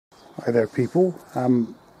Hi there people,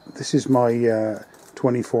 this is my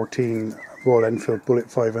 2014 Royal Enfield Bullet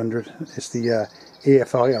 500. It's the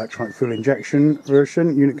EFI Electronic Fuel Injection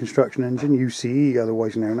version, Unit Construction Engine, UCE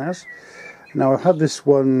otherwise known as. Now I've had this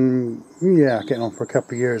one, getting on for a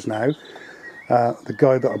couple of years now. The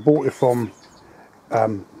guy that I bought it from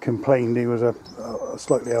complained. He was a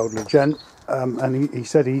slightly elderly gent, and he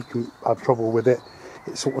said he can have trouble with it.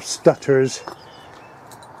 It sort of stutters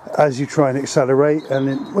as you try and accelerate,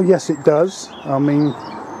 and well, yes, it does. I mean,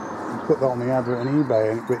 I put that on the advert on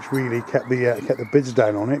eBay, which really kept the bids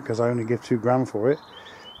down on it, because I only give £2 for it,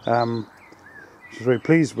 which I was very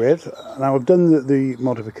pleased with. Now I've done the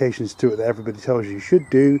modifications to it that everybody tells you should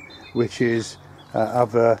do, which is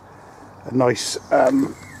have a nice,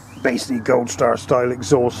 basically Gold Star style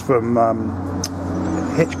exhaust from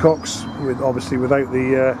Hitchcock's, obviously without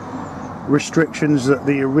the restrictions that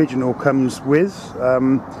the original comes with.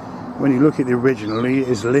 When you look at the original, it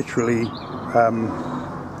is literally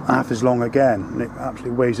half as long again, and it actually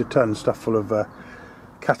weighs a ton, stuff full of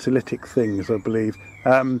catalytic things, I believe.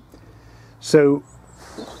 So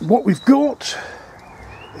what we've got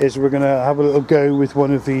is we're going to have a little go with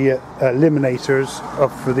one of the eliminators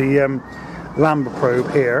for the Lambda probe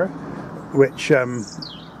here, which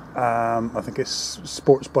I think it's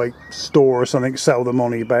Sports Bike Store or something sell them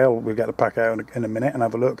on eBay. We'll get the pack out in a minute and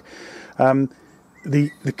have a look.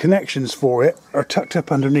 The connections for it are tucked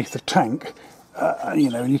up underneath the tank.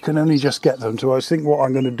 You can only just get them. So I think what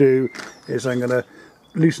I'm going to do is I'm going to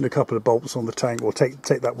loosen a couple of bolts on the tank, or take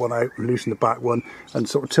that one out and loosen the back one, and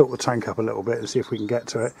sort of tilt the tank up a little bit and see if we can get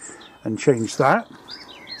to it and change that.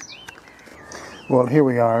 Well, here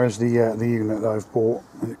we are is the unit that I've bought,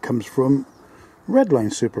 and it comes from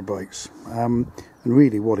Redline Superbikes, and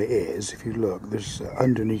really what it is, if you look, there's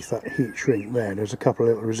underneath that heat shrink there's a couple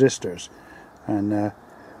of little resistors, and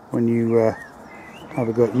when you have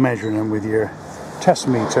a go at measuring them with your test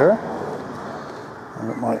meter,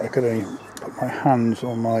 I could only put my hands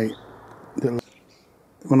on my little,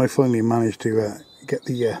 when I finally managed to get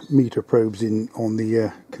the meter probes in on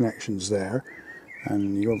the connections there,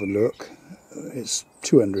 and you have a look, it's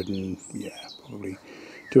 200 and probably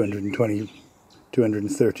 220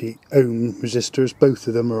 230 ohm resistors. Both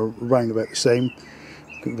of them are around about the same.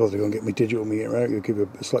 I'm going to get my digital meter out, it'll give you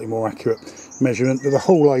a slightly more accurate measurement. But the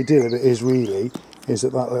whole idea of it is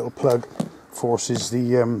that little plug forces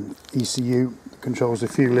the ECU that controls the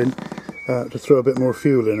fueling to throw a bit more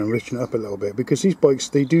fuel in and richen it up a little bit, because these bikes,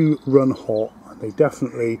 they do run hot, and they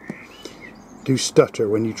definitely do stutter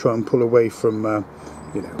when you try and pull away from a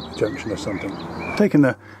junction or something. Taking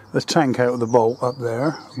the tank out of the bolt out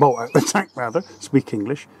the tank rather, speak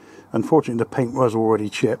English. Unfortunately the paint was already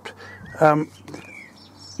chipped.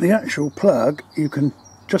 The actual plug, you can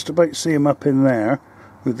just about see them up in there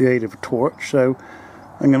with the aid of a torch, so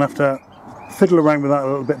I'm going to have to fiddle around with that a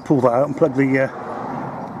little bit, pull that out and plug the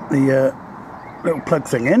little plug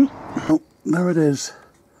thing in. Oh, there it is,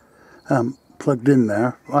 plugged in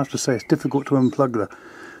there. I have to say it's difficult to unplug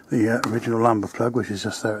the original Lambda plug, which is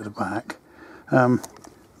just there at the back.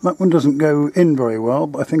 That one doesn't go in very well,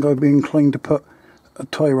 but I think I'd be inclined to put a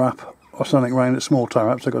tie wrap or something around it, small tie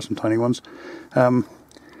wraps, I've got some tiny ones,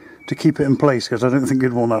 to keep it in place, because I don't think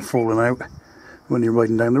you'd want that falling out when you're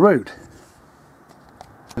riding down the road.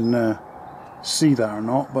 And see that or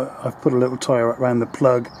not, but I've put a little tie wrap around the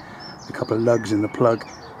plug, a couple of lugs in the plug,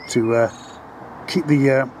 to keep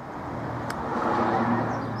the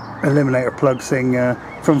eliminator plug thing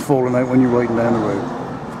from falling out when you're riding down the road.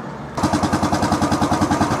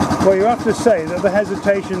 Well, you have to say that the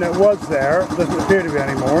hesitation that was there doesn't appear to be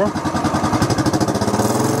anymore.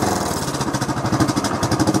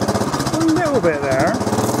 A little bit there.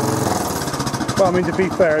 But I mean, to be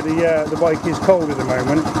fair, the bike is cold at the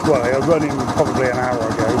moment. Well, I was running probably an hour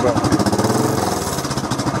ago, but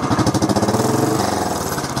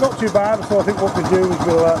not too bad. So I think what we'll do is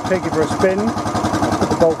we'll take it for a spin. I'll put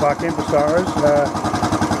the bolt back in for starters.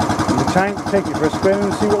 In the tank, take it for a spin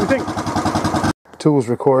and see what we think. Tools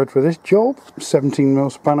required for this job: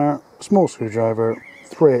 17mm spanner, small screwdriver,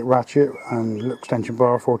 3/8 ratchet and little extension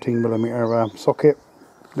bar, 14mm socket,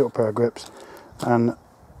 little pair of grips, and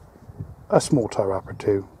a small tie wrap or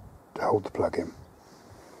two to hold the plug in.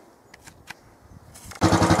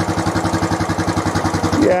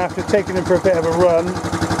 Yeah, after taking them for a bit of a run,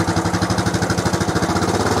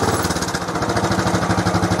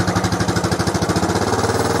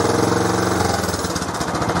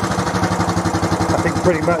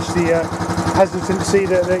 pretty much the hesitancy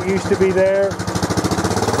that used to be there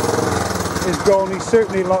is gone. He's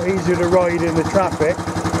certainly a lot easier to ride in the traffic,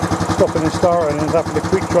 stopping and starting, and having to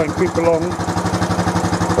try and creep along.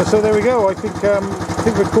 But so there we go. I think I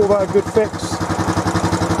think we'd call that a good fix.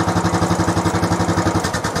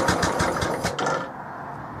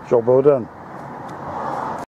 Job well done.